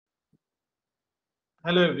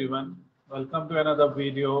Hello everyone, welcome to another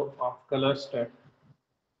video of Color Step.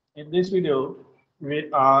 In this video, we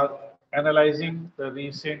are analyzing the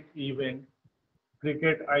recent event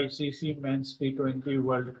Cricket ICC Men's T20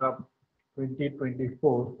 World Cup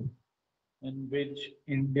 2024 in which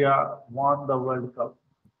India won the World Cup,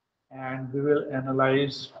 and we will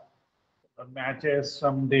analyze the matches,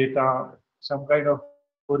 some data, some kind of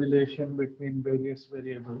correlation between various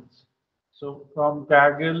variables. So from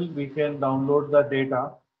Kaggle, we can download the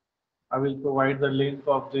data. I will provide the link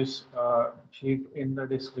of this sheet in the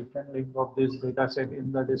description, link of this data set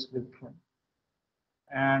in the description.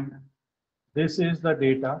 And this is the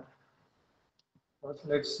data. First,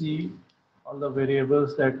 let's see all the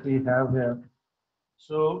variables that we have here.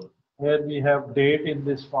 So here we have date in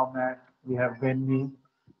this format. We have venue.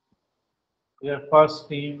 We have first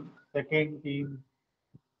team, second team,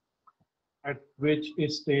 at which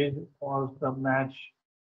stage was the match.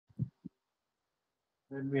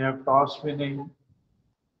 Then we have toss winning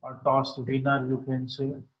or toss winner, you can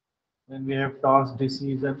say. Then we have toss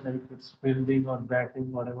decision, like it's fielding or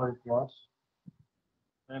batting, whatever it was.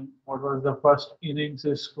 Then what was the first innings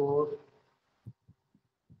score?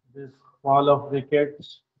 This fall of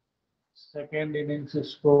wickets. Second innings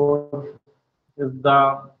score. If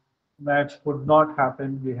the match could not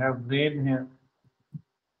happen, we have rain here.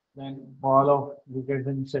 Then fall of wickets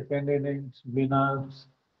in second innings. Winners.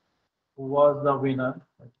 Who was the winner?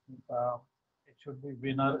 Uh, it should be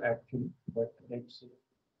winner actually, but let's see.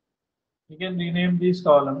 We can rename these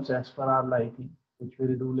columns as per our liking, which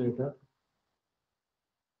we'll do later.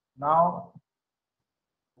 Now,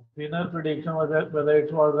 winner prediction was that whether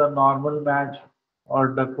it was a normal match or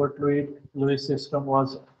Duckworth-Lewis system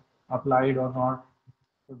was applied or not.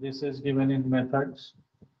 So this is given in methods.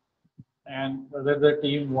 And whether the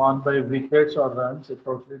team won by wickets or runs, it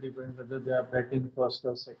totally depends whether they are batting first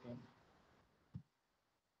or second.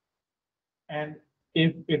 And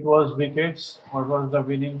if it was wickets, what was the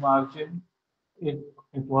winning margin? If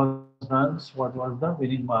it was runs, what was the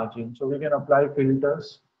winning margin? So we can apply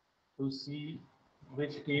filters to see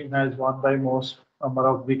which team has won by most number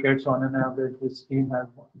of wickets on an average, which team has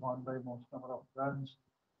won by most number of runs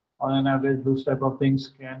on an average. Those type of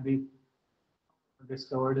things can be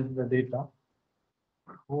discovered in the data.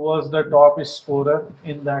 Who was the top scorer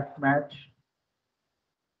in that match,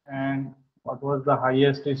 and what was the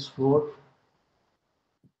highest score?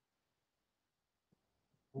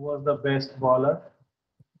 Who was the best bowler,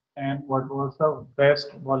 and what was the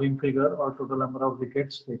best bowling figure or total number of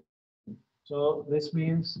wickets taken? So this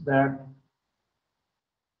means that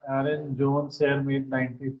Aaron Jones here made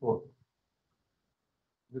 94.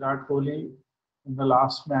 Virat Kohli in the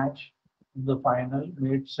last match in the final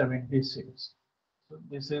made 76. So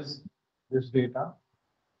this is this data.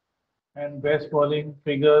 And best bowling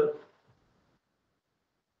figure,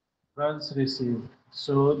 runs received.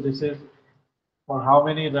 So this is for how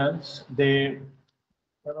many runs they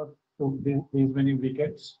took these many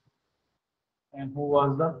wickets, and who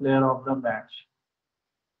was the player of the match.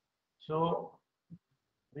 So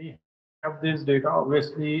we have this data.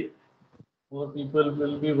 Obviously, more people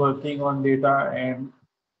will be working on data, and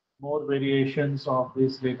more variations of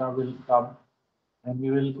this data will come, and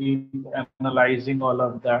we will keep analyzing all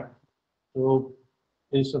of that. So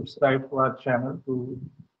please subscribe to our channel to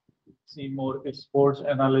see more sports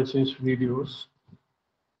analysis videos.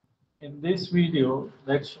 In this video,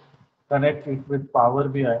 let's connect it with Power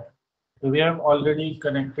BI. So we have already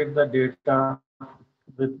connected the data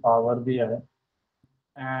with Power BI,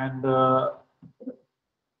 and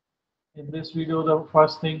in this video, the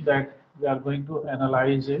first thing that we are going to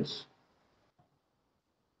analyze is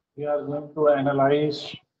we are going to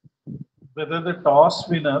analyze whether the toss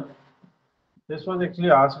winner, this was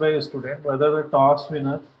actually asked by a student, whether the toss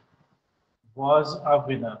winner was a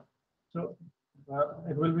winner. So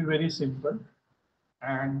it will be very simple,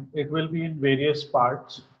 and it will be in various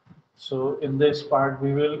parts. So in this part,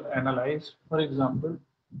 we will analyze, for example,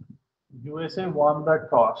 USA won the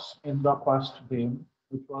toss in the first game,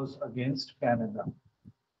 which was against Canada.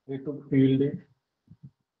 They took fielding,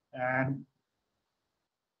 and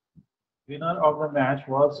winner of the match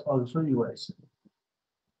was also USA.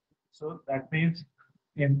 So that means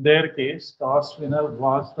in their case, toss winner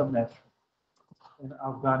was the match. In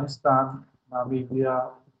Afghanistan,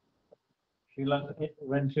 Namibia, Sri Lanka,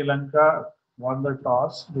 when Sri Lanka won the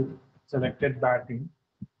toss, they selected batting.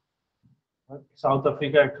 South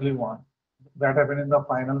Africa actually won. That happened in the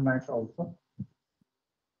final match also.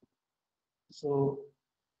 So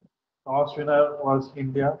toss winner was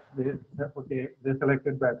India. They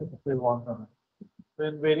selected batting. They won the match. So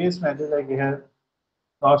in various matches like here,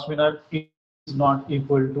 toss winner is not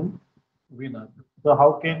equal to winner. So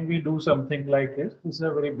how can we do something like this? This is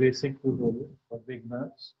a very basic tutorial for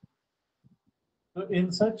beginners. So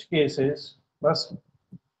in such cases, first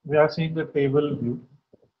we are seeing the table view.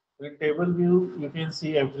 In table view, you can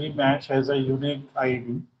see every match has a unique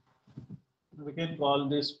ID. We can call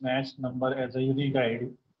this match number as a unique ID,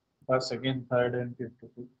 first, second, third, and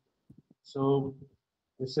fifth. So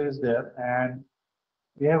this is there, and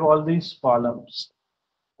we have all these columns.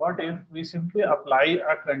 What if we simply apply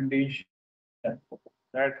a condition here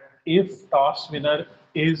that if toss winner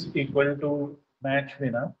is equal to match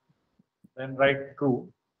winner, then write true,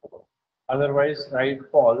 otherwise write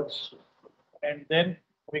false, and then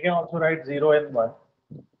we can also write 0 and 1.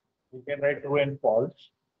 We can write true and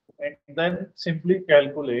false, and then simply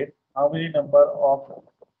calculate how many number of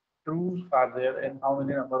trues are there and how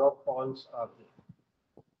many number of false are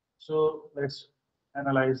there. So let's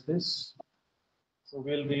analyze this. So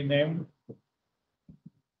we'll rename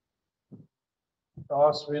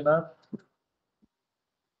toss winner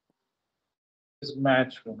is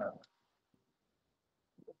match winner.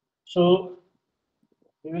 So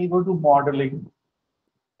we will go to modeling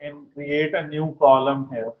and create a new column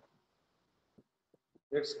here.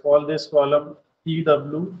 Let's call this column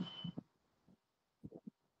TW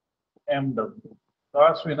MW.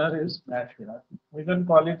 Toss winner is match winner. We can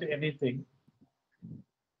call it anything.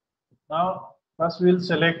 Now, first we'll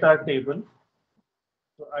select our table.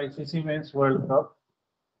 So ICC means World Cup,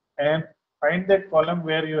 and find that column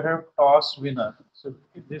where you have toss winner. So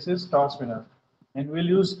this is toss winner, and we'll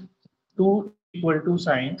use two equal to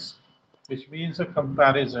signs, which means a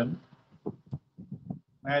comparison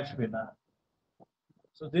match winner.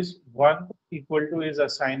 So this one equal to is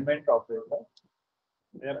assignment operator.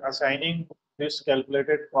 We are assigning this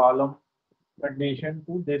calculated column condition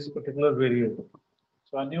to this particular variable.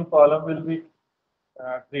 So a new column will be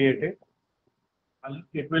created. And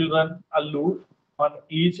it will run a loop on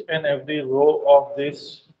each and every row of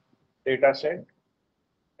this data set,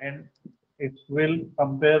 and it will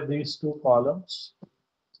compare these two columns.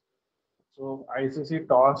 So ICC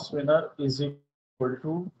toss winner is equal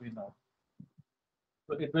to winner.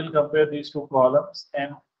 So it will compare these two columns,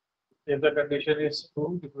 and if the condition is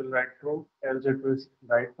true, it will write true, else it will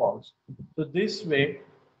write false. So this way,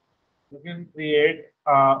 you can create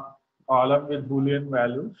a column with Boolean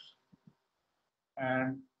values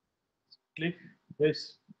and click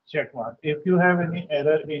this check mark. If you have any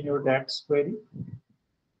error in your DAX query,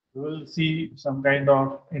 you will see some kind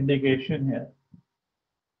of indication here.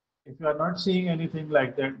 If you are not seeing anything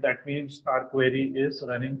like that, that means our query is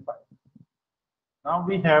running fine. Now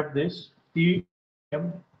we have this TMW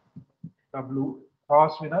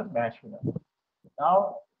toss winner, match winner.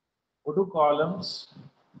 Now go to columns,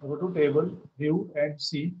 go to table, view, and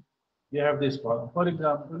see we have this column. For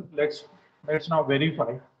example, let's now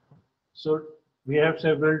verify. So we have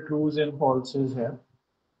several trues and falses here.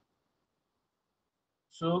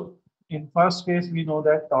 So in first case, we know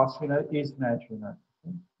that toss winner is match winner.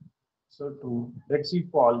 So true. Let's see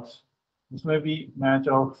false. This may be match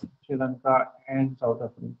of Sri Lanka and South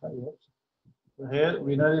Africa. Yes. So here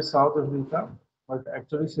winner is South Africa, but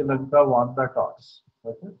actually Sri Lanka won the toss.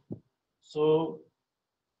 Okay. So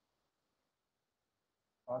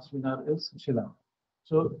toss winner is Sri Lanka.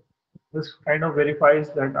 So this kind of verifies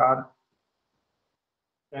that our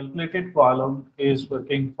calculated column is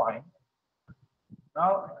working fine.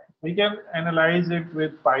 Now we can analyze it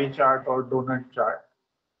with pie chart or donut chart.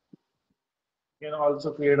 You can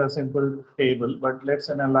also create a simple table, but let's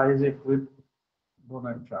analyze it with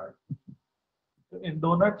donut chart. So in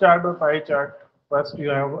donut chart or pie chart, first you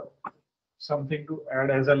have something to add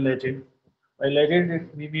as a legend. By legend,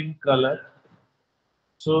 it we mean color.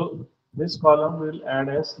 So this column will add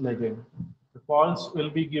as legend. The false will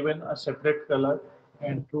be given a separate color,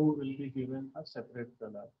 and true will be given a separate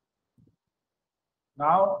color.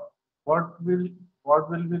 Now, what will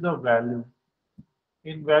be the value?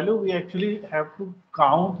 In value, we actually have to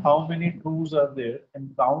count how many trues are there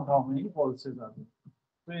and count how many falses are there.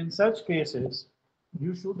 So in such cases,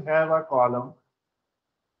 you should have a column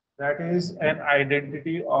that is an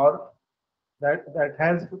identity or that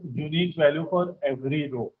has unique value for every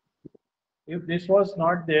row. If this was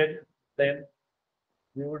not there, then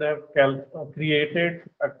we would have created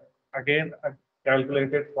again a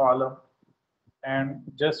calculated column and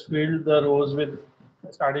just filled the rows with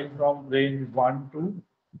starting from range 1 to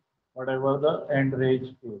whatever the end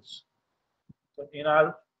range is. So in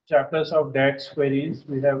our chapters of DAX queries,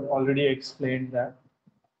 we have already explained that.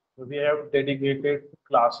 So we have dedicated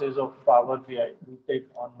classes of Power BI. We take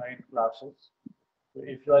online classes. So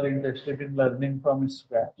if you are interested in learning from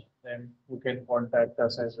scratch, then you can contact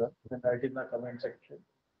us as well. You can write in the comment section.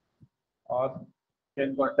 or you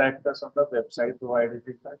can contact us on the website provided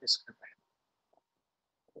in the description.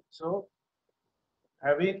 So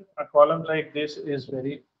having a column like this is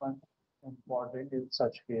very important in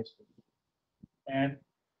such cases. And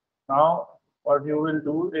now what you will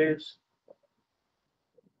do is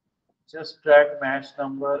just drag match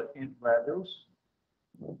number in values,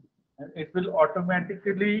 and it will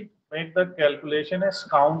automatically make the calculation as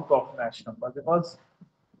count of match number, because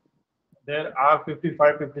there are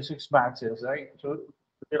 55, 56 matches, right? So you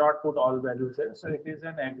cannot put all values there. So it is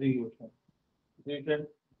an aggregation. You can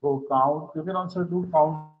go count. You can also do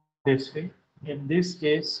count distinct. In this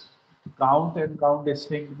case, count and count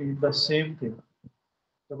distinct mean the same thing.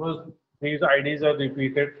 Suppose these IDs are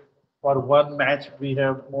repeated for one match, we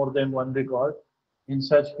have more than one record. In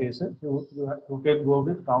such cases, you can go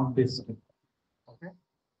with count distinct. Okay.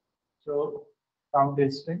 So count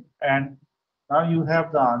distinct, and now you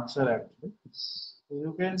have the answer actually. So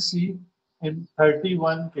you can see in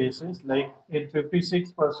 31 cases, like in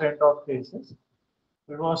 56% of cases,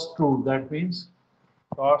 it was true. That means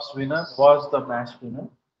toss winner was the match winner.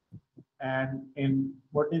 And in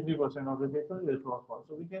 43% of the cases, it was false.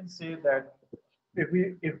 So we can say that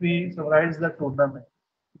if we summarize the tournament,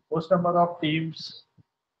 most number of teams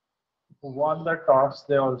who won the toss,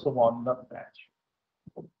 they also won the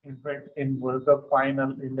match. In fact, in World Cup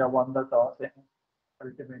final, India won the toss and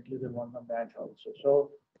ultimately they won the match also.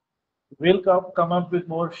 So we'll come up with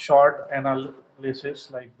more short analysis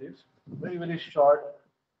like this, very, very short,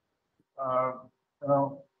 uh, you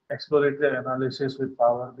know, exploratory analysis with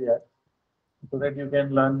Power BI, so that you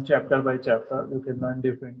can learn chapter by chapter, you can learn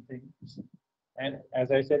different things. And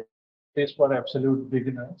as I said, it is for absolute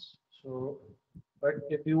beginners. So, but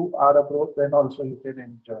if you are a pro, then also you can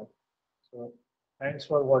enjoy. So thanks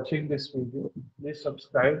for watching this video. Please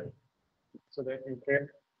subscribe so that you can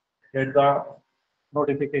get the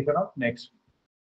notification of next video.